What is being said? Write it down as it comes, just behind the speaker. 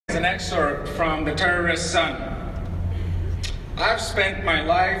An excerpt from The Terrorist's Son. I've spent my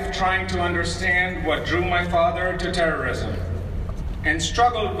life trying to understand what drew my father to terrorism and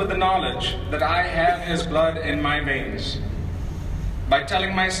struggled with the knowledge that I have his blood in my veins. By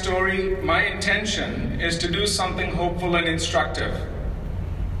telling my story, my intention is to do something hopeful and instructive.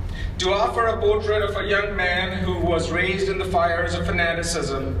 To offer a portrait of a young man who was raised in the fires of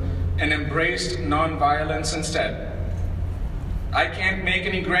fanaticism and embraced nonviolence instead. I can't make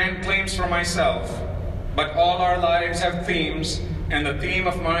any grand claims for myself, but all our lives have themes, and the theme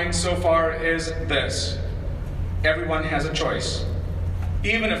of mine so far is this: everyone has a choice.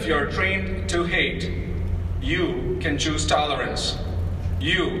 Even if you're trained to hate, you can choose tolerance.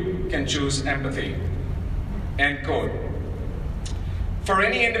 You can choose empathy. End quote. For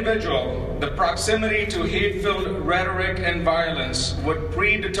any individual, the proximity to hate-filled rhetoric and violence would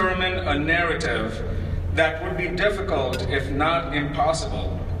predetermine a narrative that would be difficult, if not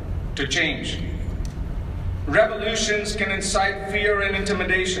impossible, to change. Revolutions can incite fear and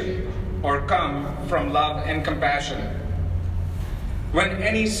intimidation, or come from love and compassion. When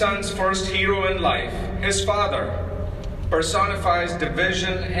any son's first hero in life, his father, personifies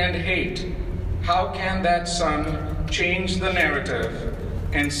division and hate, how can that son change the narrative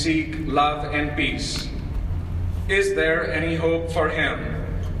and seek love and peace? Is there any hope for him?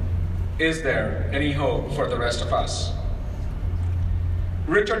 Is there any hope for the rest of us?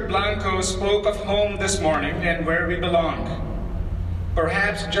 Richard Blanco spoke of home this morning and where we belong.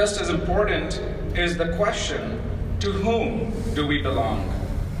 Perhaps just as important is the question, to whom do we belong?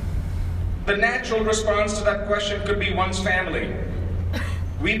 The natural response to that question could be one's family.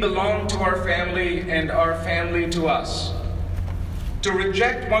 We belong to our family and our family to us. To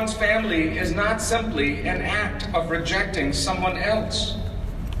reject one's family is not simply an act of rejecting someone else.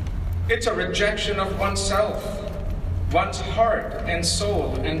 It's a rejection of oneself, one's heart and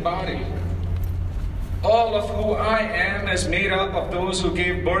soul and body. All of who I am is made up of those who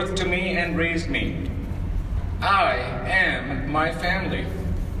gave birth to me and raised me. I am my family.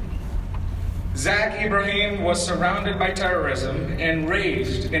 Zak Ebrahim was surrounded by terrorism and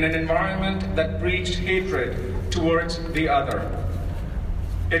raised in an environment that preached hatred towards the other.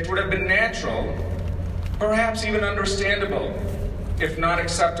 It would have been natural, perhaps even understandable, if not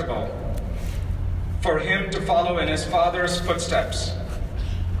acceptable, for him to follow in his father's footsteps.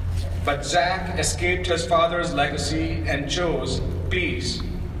 But Zak escaped his father's legacy and chose peace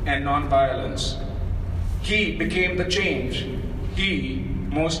and nonviolence. He became the change he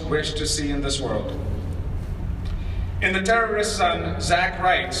most wished to see in this world. In The Terrorist's Son, Zak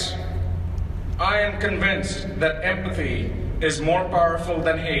writes, "I am convinced that empathy is more powerful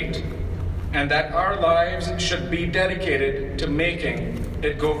than hate, and that our lives should be dedicated to making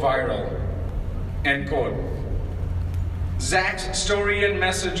it go viral." End quote. Zak's story and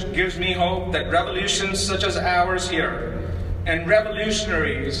message gives me hope that revolutions such as ours here, and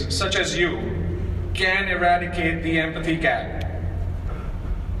revolutionaries such as you, can eradicate the empathy gap.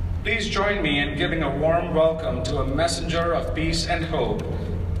 Please join me in giving a warm welcome to a messenger of peace and hope,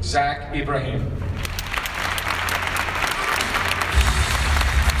 Zak Ebrahim.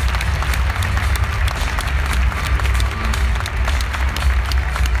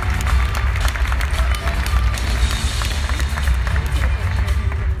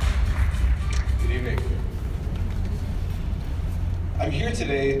 I'm here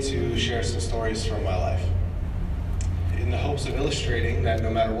today to share some stories from my life, in the hopes of illustrating that no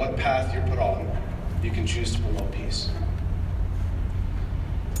matter what path you're put on, you can choose to promote peace.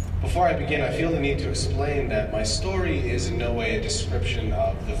 Before I begin, I feel the need to explain that my story is in no way a description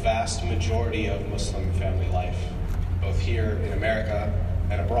of the vast majority of Muslim family life, both here in America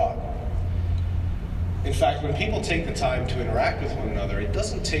and abroad. In fact, when people take the time to interact with one another, it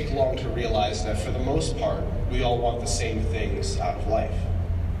doesn't take long to realize that for the most part, we all want the same things out of life.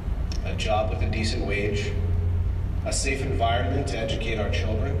 A job with a decent wage, a safe environment to educate our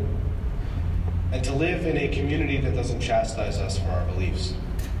children, and to live in a community that doesn't chastise us for our beliefs.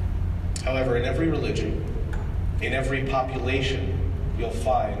 However, in every religion, in every population, you'll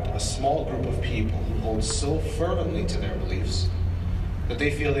find a small group of people who hold so fervently to their beliefs that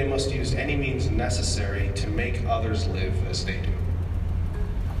they feel they must use any means necessary to make others live as they do.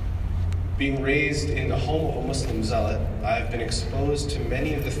 Being raised in the home of a Muslim zealot, I have been exposed to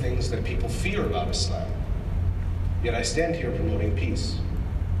many of the things that people fear about Islam. Yet I stand here promoting peace.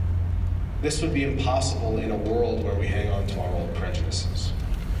 This would be impossible in a world where we hang on to our old prejudices.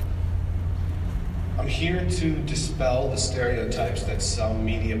 I'm here to dispel the stereotypes that some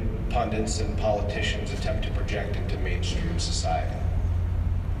media pundits and politicians attempt to project into mainstream society.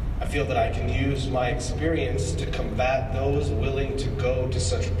 I feel that I can use my experience to combat those willing to go to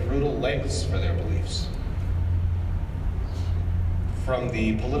such brutal lengths for their beliefs. From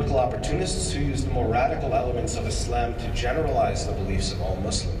the political opportunists who use the more radical elements of Islam to generalize the beliefs of all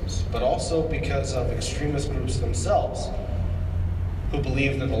Muslims, but also because of extremist groups themselves who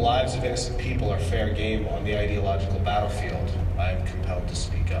believe that the lives of innocent people are fair game on the ideological battlefield, I am compelled to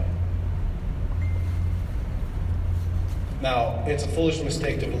speak up. Now, it's a foolish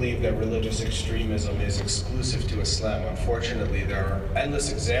mistake to believe that religious extremism is exclusive to Islam. Unfortunately, there are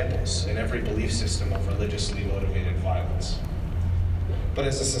endless examples in every belief system of religiously motivated violence. But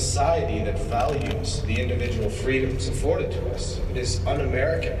as a society that values the individual freedoms afforded to us, it is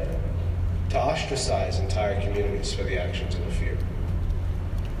un-American to ostracize entire communities for the actions of a few.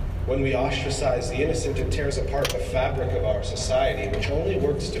 When we ostracize the innocent, it tears apart the fabric of our society, which only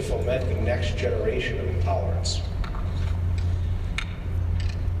works to foment the next generation of intolerance.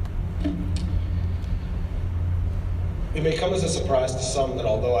 It may come as a surprise to some that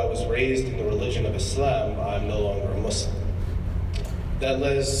although I was raised in the religion of Islam, I'm no longer a Muslim. That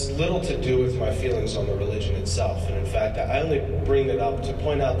has little to do with my feelings on the religion itself, and in fact, I only bring it up to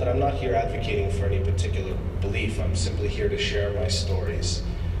point out that I'm not here advocating for any particular belief. I'm simply here to share my stories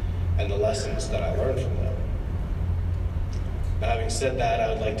and the lessons that I learned from them. Now, having said that, I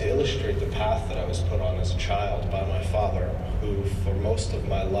would like to illustrate the path that I was put on as a child by my father, who for most of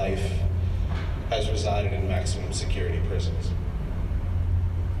my life has resided in maximum security prisons.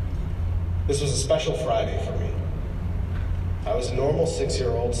 This was a special Friday for me. I was a normal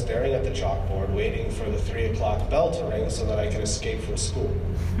 6-year-old staring at the chalkboard, waiting for the 3 o'clock bell to ring so that I could escape from school.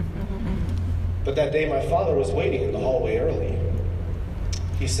 But that day, my father was waiting in the hallway early.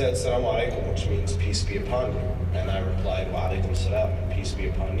 He said, "Salaam alaikum," which means peace be upon you. And I replied, "Wa alaikum salam," and peace be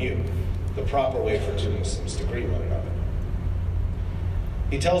upon you, the proper way for two Muslims to greet one another.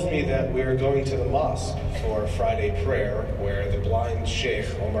 He tells me that we're going to the mosque for a Friday prayer where the blind Sheikh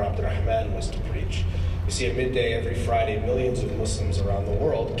Omar Abdurrahman was to preach. You see, at midday every Friday, millions of Muslims around the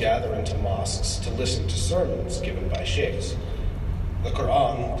world gather into mosques to listen to sermons given by sheikhs. The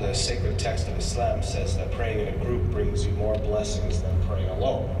Quran, the sacred text of Islam, says that praying in a group brings you more blessings than praying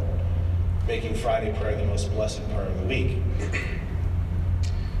alone, making Friday prayer the most blessed prayer of the week.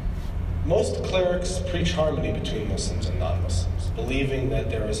 Most clerics preach harmony between Muslims and non-Muslims, believing that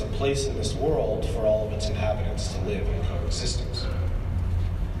there is a place in this world for all of its inhabitants to live in coexistence.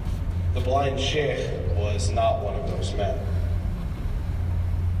 The blind sheikh was not one of those men.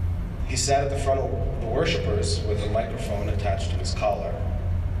 He sat at the front of the worshipers with a microphone attached to his collar,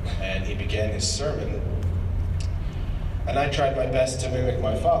 and he began his sermon. And I tried my best to mimic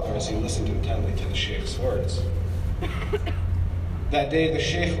my father as he listened intently to the sheikh's words. That day, the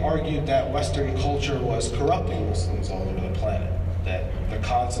sheikh argued that Western culture was corrupting Muslims all over the planet, that the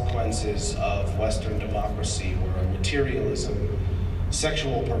consequences of Western democracy were materialism,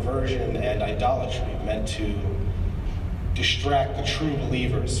 sexual perversion, and idolatry meant to distract the true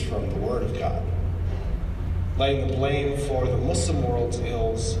believers from the Word of God, laying the blame for the Muslim world's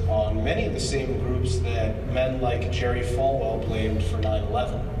ills on many of the same groups that men like Jerry Falwell blamed for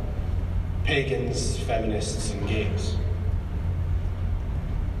 9/11, pagans, feminists, and gays.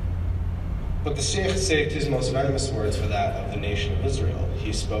 But the Sheikh saved his most venomous words for that of the nation of Israel.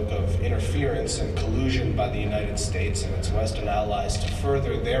 He spoke of interference and collusion by the United States and its Western allies to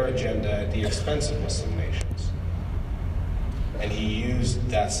further their agenda at the expense of Muslim nations. And he used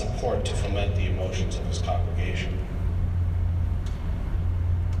that support to foment the emotions of his congregation.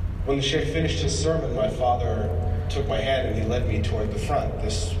 When the Sheikh finished his sermon, my father took my hand and he led me toward the front.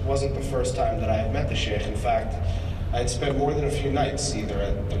 This wasn't the first time that I had met the Sheikh. In fact, I had spent more than a few nights either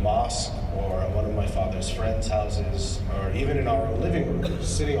at the mosque or at one of my father's friends' houses, or even in our own living room,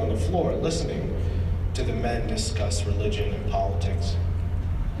 sitting on the floor, listening to the men discuss religion and politics.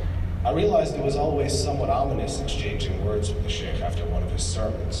 I realized it was always somewhat ominous exchanging words with the Sheikh after one of his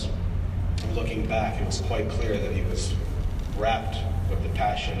sermons. And looking back, it was quite clear that he was wrapped with the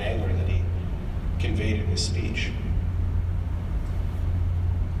passion and anger that he conveyed in his speech.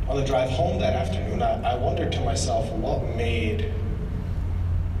 On the drive home that afternoon, I wondered to myself what made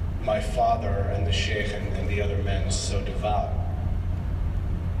my father and the Sheikh and the other men so devout.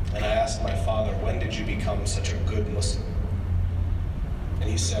 And I asked my father, "When did you become such a good Muslim?" And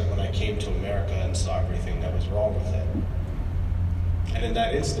he said, "When I came to America and saw everything that was wrong with it." And in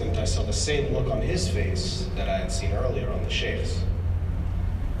that instant, I saw the same look on his face that I had seen earlier on the Sheikh's.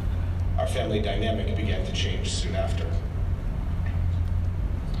 Our family dynamic began to change soon after.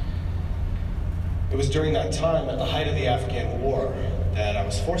 It was during that time, at the height of the Afghan war, that I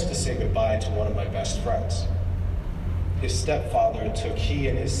was forced to say goodbye to one of my best friends. his stepfather took he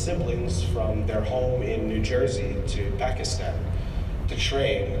and his siblings from their home in New Jersey to Pakistan to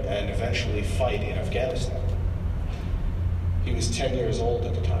train and eventually fight in Afghanistan. He was 10 years old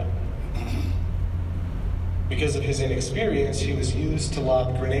at the time. Because of his inexperience, he was used to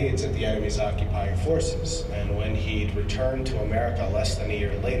lob grenades at the enemy's occupying forces, and when he'd returned to America less than a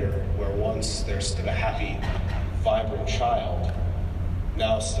year later, where once there stood a happy, vibrant child,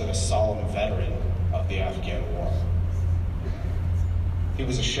 now stood a solemn veteran of the Afghan war. He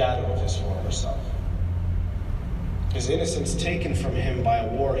was a shadow of his former self. His innocence taken from him by a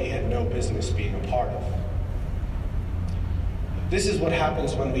war he had no business being a part of. This is what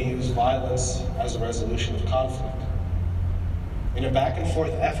happens when we use violence as a resolution of conflict. In a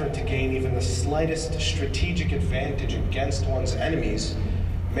back-and-forth effort to gain even the slightest strategic advantage against one's enemies,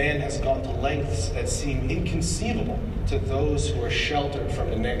 man has gone to lengths that seem inconceivable to those who are sheltered from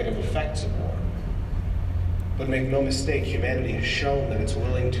the negative effects of war. But make no mistake, humanity has shown that it's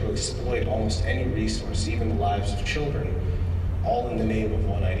willing to exploit almost any resource, even the lives of children, all in the name of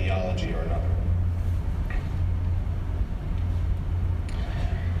one ideology or another.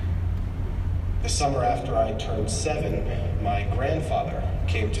 The summer after I turned 7, my grandfather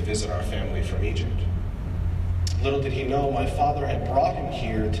came to visit our family from Egypt. Little did he know, my father had brought him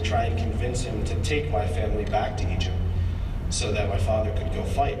here to try and convince him to take my family back to Egypt so that my father could go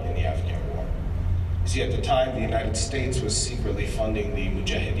fight in the Afghan war. You see, at the time, the United States was secretly funding the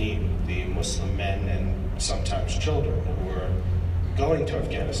Mujahideen, the Muslim men and sometimes children who were going to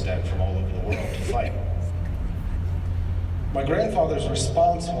Afghanistan from all over the world to fight. My grandfather's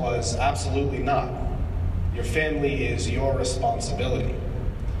response was, absolutely not. Your family is your responsibility.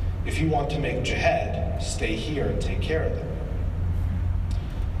 If you want to make jihad, stay here and take care of them.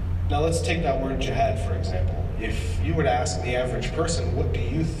 Now let's take that word jihad, for example. If you were to ask the average person, what do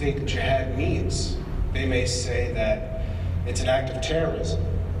you think jihad means? They may say that it's an act of terrorism,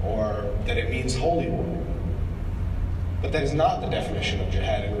 or that it means holy war. But that is not the definition of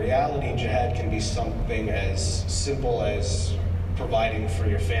jihad. In reality, jihad can be something as simple as providing for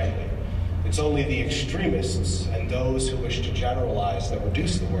your family. It's only the extremists and those who wish to generalize that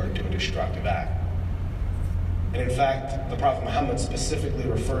reduce the word to a destructive act. And in fact, the Prophet Muhammad specifically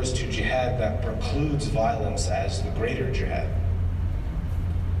refers to jihad that precludes violence as the greater jihad.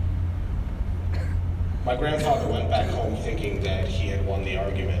 My grandfather went back home thinking that he had won the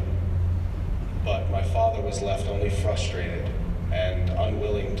argument, but my father was left only frustrated and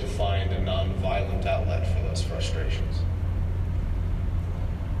unwilling to find a non-violent outlet for those frustrations.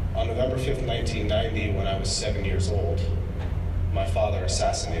 On November 5th, 1990, when I was 7 years old, my father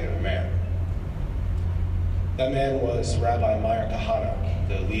assassinated a man. That man was Rabbi Meir Kahane,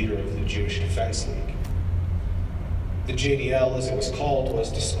 the leader of the Jewish Defense League. The JDL, as it was called,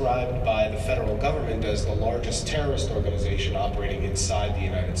 was described by the federal government as the largest terrorist organization operating inside the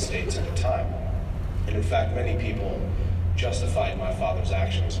United States at the time. And in fact, many people justified my father's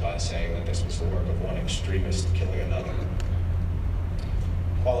actions by saying that this was the work of one extremist killing another.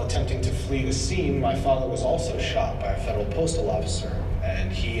 While attempting to flee the scene, my father was also shot by a federal postal officer,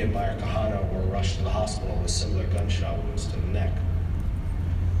 and he and Meir Kahane were rushed to the hospital with similar gunshot wounds to the neck.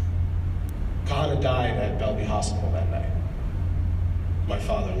 Kahane died at Belby Hospital that night. My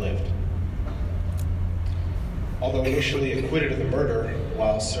father lived. Although initially acquitted of the murder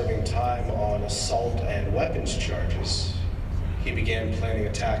while serving time on assault and weapons charges, he began planning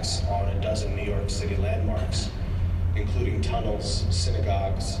attacks on a dozen New York City landmarks, including tunnels,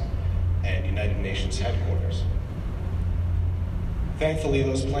 synagogues, and United Nations headquarters. Thankfully,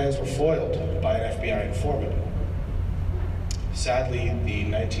 those plans were foiled by an FBI informant. Sadly, the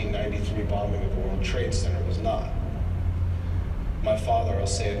 1993 bombing of the World Trade Center was not. My father,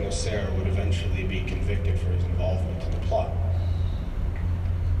 Al-Sayed Nosser, would eventually be convicted for his involvement in the plot.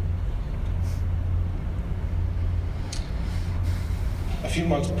 A few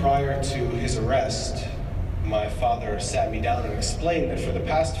months prior to his arrest, my father sat me down and explained that for the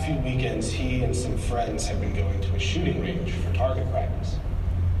past few weekends, he and some friends had been going to a shooting range for target practice.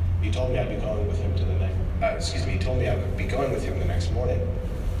 He told me I'd be going with him to the he told me I would be going with him the next morning.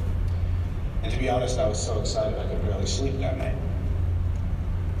 And to be honest, I was so excited I could barely sleep that night.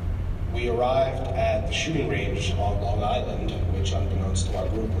 We arrived at the shooting range on Long Island, which unbeknownst to our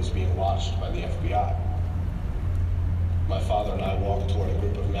group was being watched by the FBI. My father and I walked toward a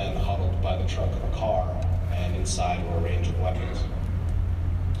group of men huddled by the trunk of a car, and inside were a range of weapons.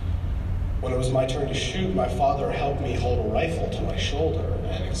 When it was my turn to shoot, my father helped me hold a rifle to my shoulder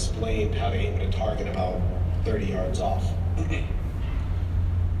and explained how to aim at a target about 30 yards off.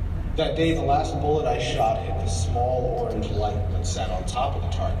 That day, the last bullet I shot hit the small orange light that sat on top of the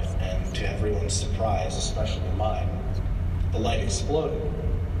target, and to everyone's surprise, especially mine, The light exploded.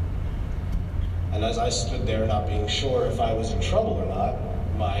 And as I stood there not being sure if I was in trouble or not,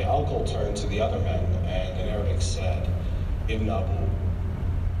 my uncle turned to the other men and in Arabic said, Ibn Abu,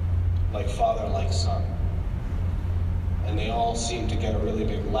 like father, like son. And they all seemed to get a really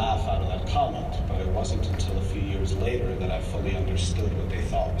big laugh out of that comment, but it wasn't until a few years later that I fully understood what they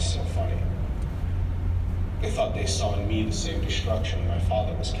thought was so funny. They thought they saw in me the same destruction my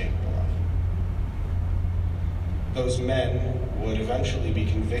father was capable of. Those men would eventually be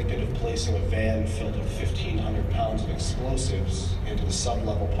convicted of placing a van filled with 1,500 pounds of explosives into the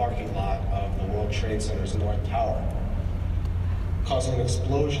sub-level parking lot of the World Trade Center's North Tower, causing an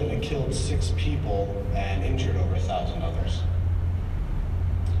explosion that killed 6 people and injured over 1,000 others.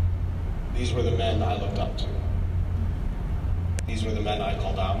 These were the men I looked up to. These were the men I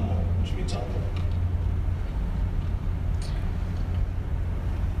called Ammo, which means uncle.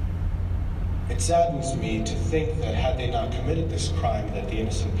 It saddens me to think that had they not committed this crime, that the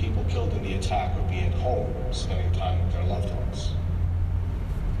innocent people killed in the attack would be at home, spending time with their loved ones.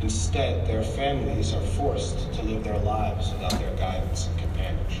 Instead, their families are forced to live their lives without their guidance and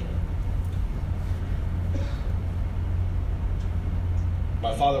companionship.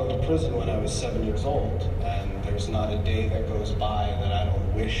 My father went to prison when I was 7 years old, and there's not a day that goes by that I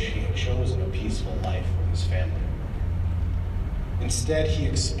don't wish he had chosen a peaceful life with his family. Instead, he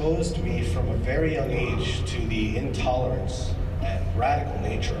exposed me from a very young age to the intolerance and radical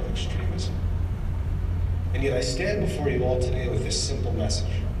nature of extremism. And yet I stand before you all today with this simple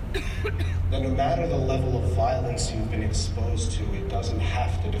message, that no matter the level of violence you've been exposed to, it doesn't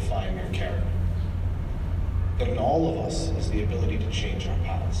have to define your character. That in all of us is the ability to change our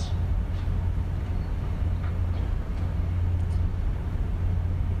paths.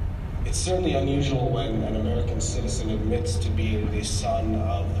 It's certainly unusual when an American citizen admits to being the son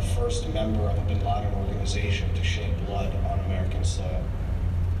of the first member of a bin Laden organization to shed blood on American soil.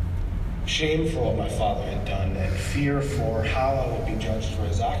 Shame for what my father had done and fear for how I would be judged for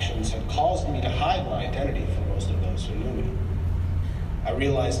his actions had caused me to hide my identity from most of those who knew me. I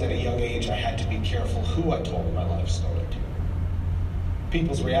realized at a young age I had to be careful who I told my life story to.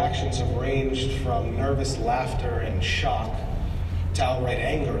 People's reactions have ranged from nervous laughter and shock to outright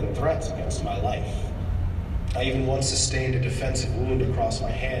anger and threats against my life. I even once sustained a defensive wound across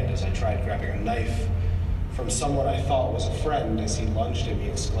my hand as I tried grabbing a knife from someone I thought was a friend as he lunged at me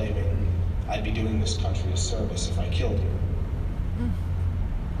exclaiming, "I'd be doing this country a service if I killed you."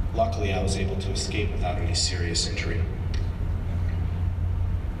 Luckily, I was able to escape without any serious injury.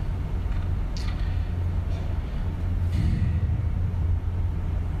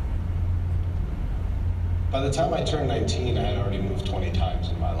 By the time I turned 19, I had already moved 20 times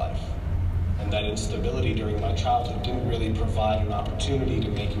in my life. And that instability during my childhood didn't really provide an opportunity to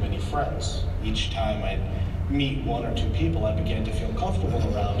make many friends. Each time I'd meet 1 or 2 people I began to feel comfortable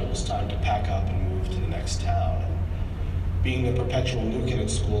around, it was time to pack up and move to the next town. And being the perpetual new kid at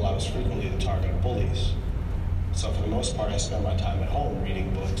school, I was frequently the target of bullies. So for the most part, I spent my time at home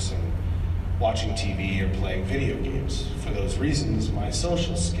reading books and watching TV or playing video games. For those reasons, my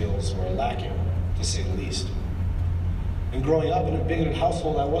social skills were lacking, to say the least. And growing up in a bigoted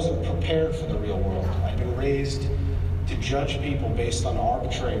household, I wasn't prepared for the real world. I'd been raised to judge people based on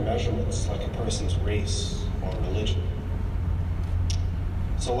arbitrary measurements like a person's race or religion.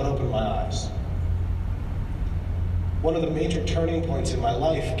 So what opened my eyes? One of the major turning points in my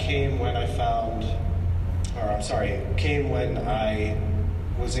life came when I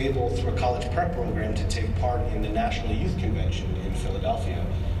was able, through a college prep program, to take part in the National Youth Convention in Philadelphia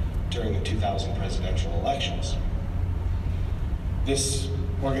during the 2000 presidential elections. This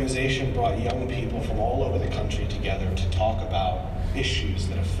organization brought young people from all over the country together to talk about issues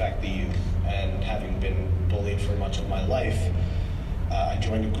that affect the youth. And having been bullied for much of my life, I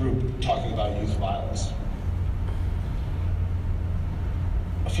joined a group talking about youth violence.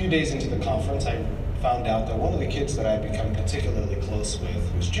 A few days into the conference, I found out that one of the kids that I had become particularly close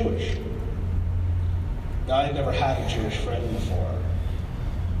with was Jewish. Now, I had never had a Jewish friend before.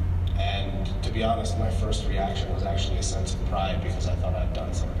 And to be honest, my first reaction was actually a sense of pride because I thought I'd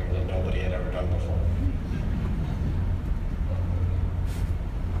done something that nobody had ever done before.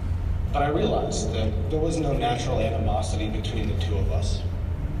 But I realized that there was no natural animosity between the two of us.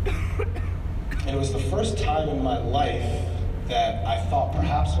 And it was the first time in my life that I thought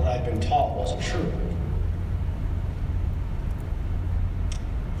perhaps what I'd been taught wasn't true.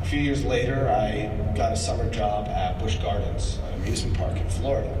 A few years later, I got a summer job at Busch Gardens, an amusement park in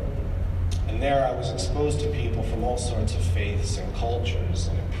Florida. And there I was exposed to people from all sorts of faiths and cultures,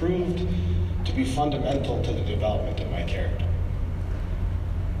 and it proved to be fundamental to the development of my character.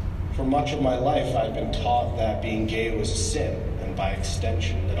 For much of my life, I'd been taught that being gay was a sin, and by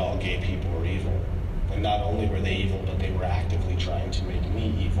extension, that all gay people were evil. And not only were they evil, but they were actively trying to make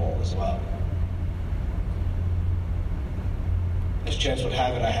me evil as well. As chance would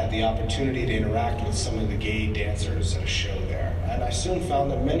have it, I had the opportunity to interact with some of the gay dancers at a show there, and I soon found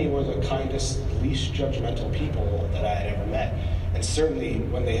that many were the kindest, least judgmental people that I had ever met, and certainly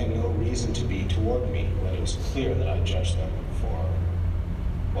when they had no reason to be toward me, when it was clear that I judged them for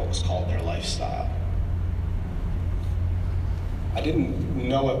what was called their lifestyle. I didn't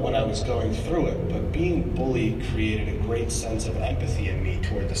know it when I was going through it, but being bullied created a great sense of empathy in me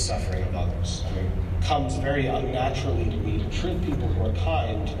toward the suffering of others. I mean, it comes very unnaturally to me to treat people who are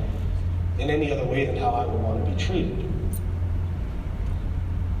kind in any other way than how I would want to be treated.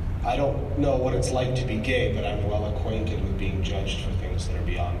 I don't know what it's like to be gay, but I'm well acquainted with being judged for things that are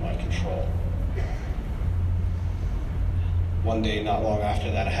beyond my control. One day, not long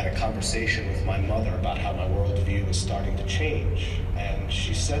after that, I had a conversation with my mother about how my worldview was starting to change, and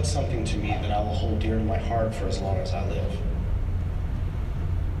she said something to me that I will hold dear to my heart for as long as I live.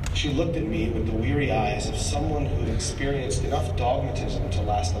 She looked at me with the weary eyes of someone who'd experienced enough dogmatism to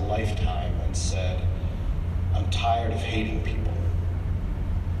last a lifetime and said, "I'm tired of hating people."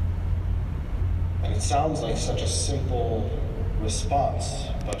 And it sounds like such a simple response,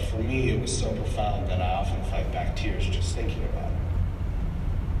 but for me it was so profound that I often fight back tears just thinking about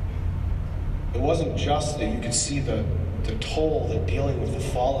it. It wasn't just that you could see the toll that dealing with the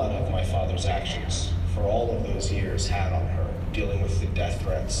fallout of my father's actions for all of those years had on her, dealing with the death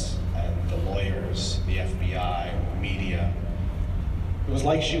threats and the lawyers, the FBI, media. It was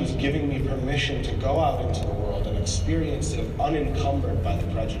like she was giving me permission to go out into the world and experience it unencumbered by the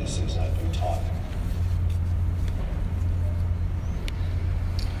prejudices I'd been taught.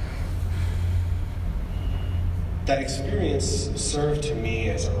 That experience served to me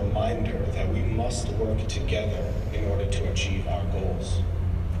as a reminder that we must work together in order to achieve our goals.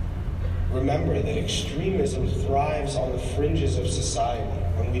 Remember that extremism thrives on the fringes of society.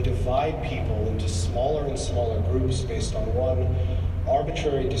 When we divide people into smaller and smaller groups based on one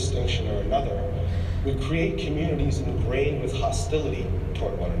arbitrary distinction or another, we create communities ingrained with hostility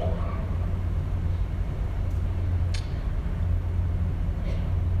toward one another.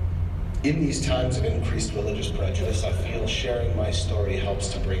 In these times of increased religious prejudice, I feel sharing my story helps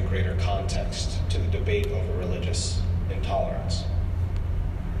to bring greater context to the debate over religious intolerance.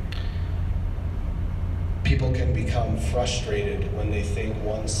 People can become frustrated when they think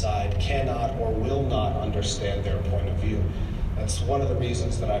one side cannot or will not understand their point of view. That's one of the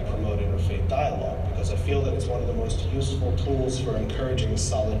reasons that I promote interfaith dialogue, because I feel that it's one of the most useful tools for encouraging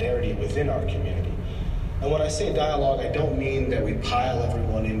solidarity within our community. And when I say dialogue, I don't mean that we pile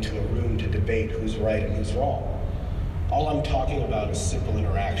everyone into a room to debate who's right and who's wrong. All I'm talking about is simple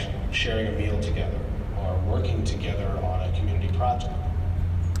interaction, sharing a meal together, or working together on a community project.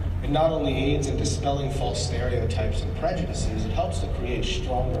 It not only aids in dispelling false stereotypes and prejudices, it helps to create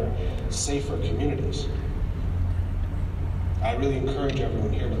stronger, safer communities. I really encourage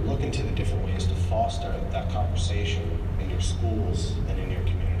everyone here to look into the different ways to foster that conversation in your schools and in your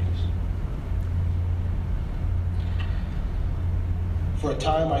communities. For a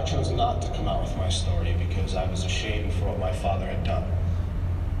time, I chose not to come out with my story because I was ashamed for what my father had done.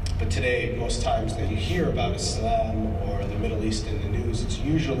 But today, most times that you hear about Islam or the Middle East in the news, it's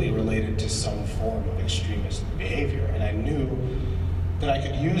usually related to some form of extremist behavior. And I knew that I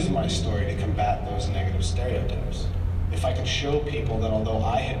could use my story to combat those negative stereotypes. If I could show people that although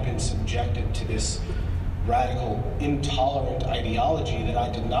I had been subjected to this radical, intolerant ideology, that I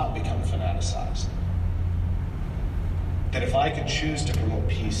did not become fanaticized. That if I could choose to promote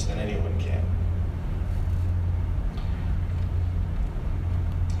peace, then anyone can.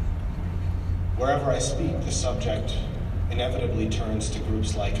 Wherever I speak, the subject inevitably turns to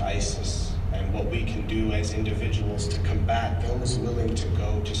groups like ISIS and what we can do as individuals to combat those willing to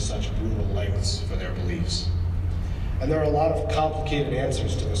go to such brutal lengths for their beliefs. And there are a lot of complicated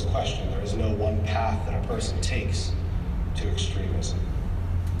answers to this question. There is no one path that a person takes to extremism.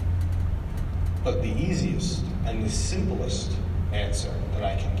 But the easiest and the simplest answer that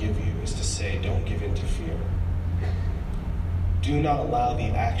I can give you is to say, don't give in to fear. Do not allow the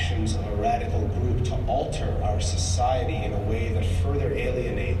actions of a radical group to alter our society in a way that further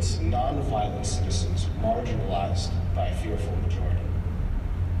alienates non-violent citizens marginalized by a fearful majority.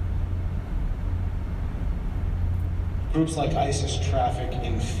 Groups like ISIS traffic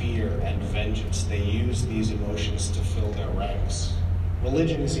in fear and vengeance. They use these emotions to fill their ranks.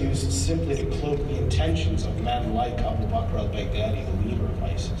 Religion is used simply to cloak the intentions of men like Abu Bakr al-Baghdadi, the leader of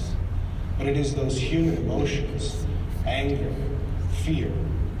ISIS. But it is those human emotions, anger, fear,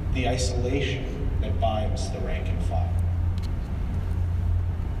 the isolation that binds the rank and file.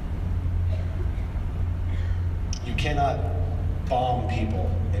 You cannot bomb people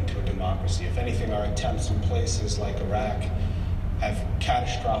into a democracy. If anything, our attempts in places like Iraq have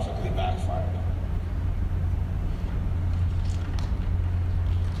catastrophically backfired.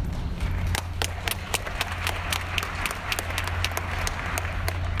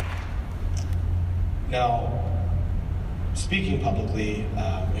 Now, speaking publicly,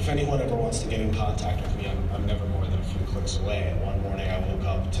 if anyone ever wants to get in contact with me, I'm never more than a few clicks away. And one morning I woke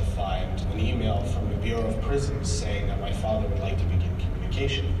up to find an email from the Bureau of Prisons saying that my father would like to begin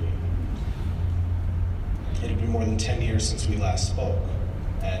communication with me. It had been more than 10 years since we last spoke,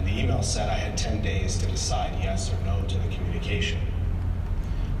 and the email said I had 10 days to decide yes or no to the communication.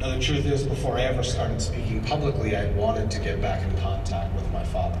 Now, the truth is, before I ever started speaking publicly, I wanted to get back in contact with my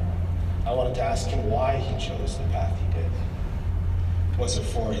father. I wanted to ask him why he chose the path he did. Was it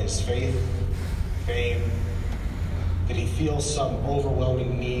for his faith, fame? Did he feel some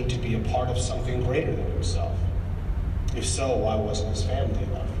overwhelming need to be a part of something greater than himself? If so, why wasn't his family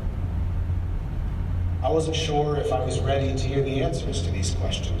enough? I wasn't sure if I was ready to hear the answers to these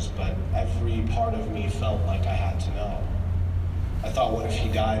questions, but every part of me felt like I had to know. I thought, what if he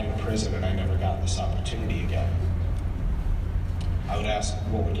died in prison and I never got this opportunity again? I would ask,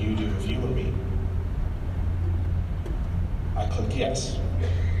 what would you do if you were me? I clicked yes.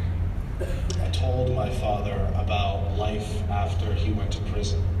 I told my father about life after he went to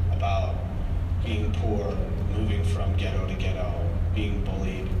prison, about being poor, moving from ghetto to ghetto, being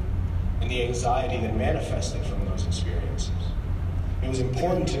bullied, and the anxiety that manifested from those experiences. It was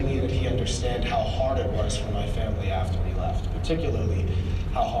important to me that he understand how hard it was for my family after he left, particularly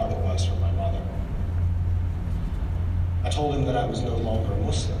how hard it was for my mother. I told him that I was no longer a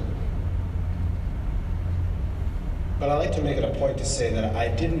Muslim. But I like to make it a point to say that I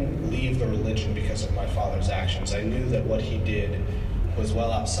didn't leave the religion because of my father's actions. I knew that what he did was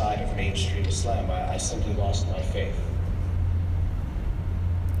well outside of mainstream Islam. I simply lost my faith.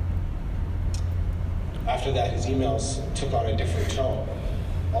 After that, his emails took on a different tone.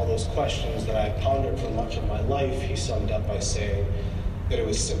 All those questions that I had pondered for much of my life, he summed up by saying that it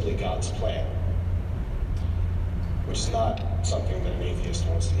was simply God's plan, which is not something that an atheist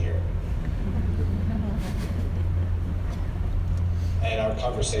wants to hear. And our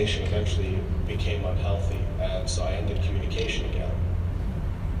conversation eventually became unhealthy, and so I ended communication again.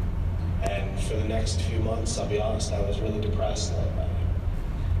 And for the next few months, I'll be honest, I was really depressed.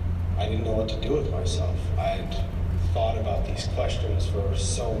 I didn't know what to do with myself. I'd thought about these questions for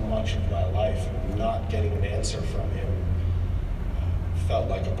so much of my life, and not getting an answer from him felt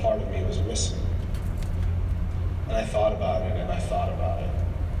like a part of me was missing. And I thought about it, and I thought about it.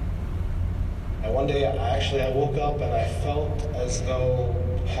 And one day, I woke up and I felt as though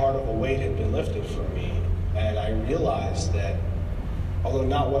part of a weight had been lifted from me. And I realized that, although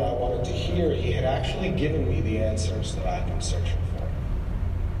not what I wanted to hear, he had actually given me the answers that I'd been searching for.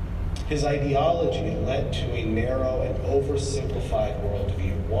 His ideology led to a narrow and oversimplified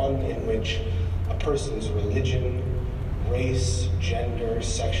worldview, one in which a person's religion, race, gender,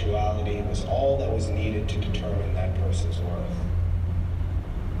 sexuality was all that was needed to determine that person's worth.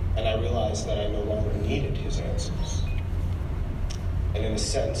 And I realized that I no longer needed his answers. And in a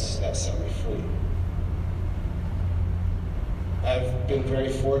sense, that set me free. I've been very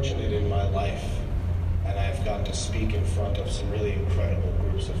fortunate in my life, and I've gotten to speak in front of some really incredible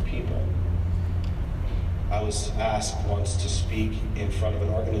groups of people. I was asked once to speak in front of an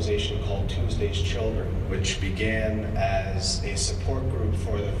organization called Tuesday's Children, which began as a support group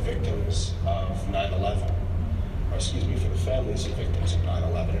for the victims of 9/11. For the families of victims of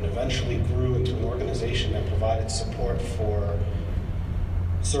 9/11, and eventually grew into an organization that provided support for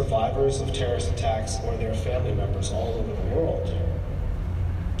survivors of terrorist attacks or their family members all over the world.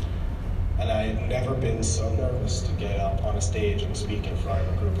 And I had never been so nervous to get up on a stage and speak in front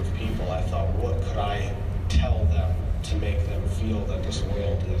of a group of people. I thought, what could I tell them to make them feel that this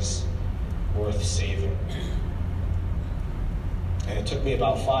world is worth saving? And it took me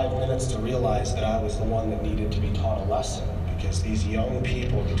about 5 minutes to realize that I was the one that needed to be taught a lesson, because these young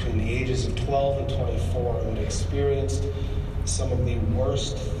people between the ages of 12 and 24 who had experienced some of the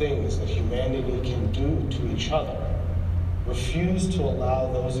worst things that humanity can do to each other refused to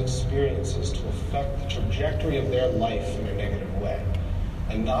allow those experiences to affect the trajectory of their life in a negative way.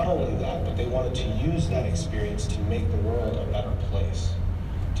 And not only that, but they wanted to use that experience to make the world a better place,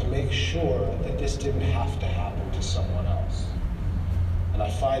 to make sure that this didn't have to happen to someone else. And I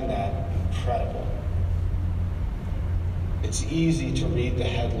find that incredible. It's easy to read the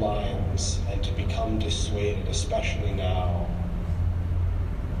headlines and to become dissuaded, especially now,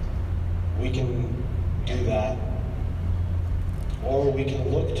 We can do that, or we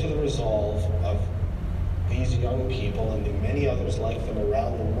can look to the resolve of these young people and the many others like them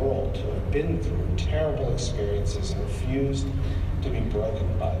around the world who have been through terrible experiences and refused to be broken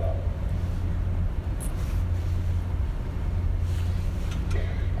by them.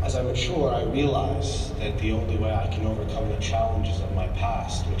 As I mature, I realize that the only way I can overcome the challenges of my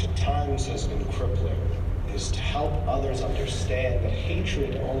past, which at times has been crippling, is to help others understand that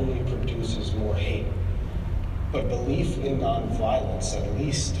hatred only produces more hate. But belief in nonviolence at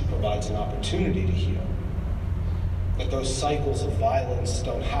least provides an opportunity to heal. That those cycles of violence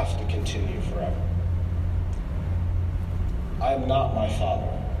don't have to continue forever. I am not my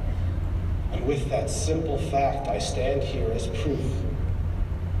father. And with that simple fact, I stand here as proof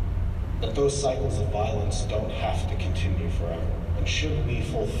that those cycles of violence don't have to continue forever. And should we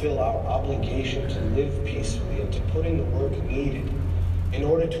fulfill our obligation to live peacefully and to put in the work needed in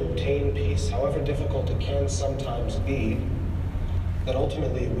order to obtain peace, however difficult it can sometimes be, that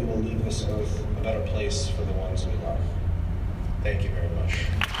ultimately we will leave this earth a better place for the ones we love. Thank you very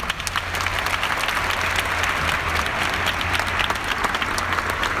much.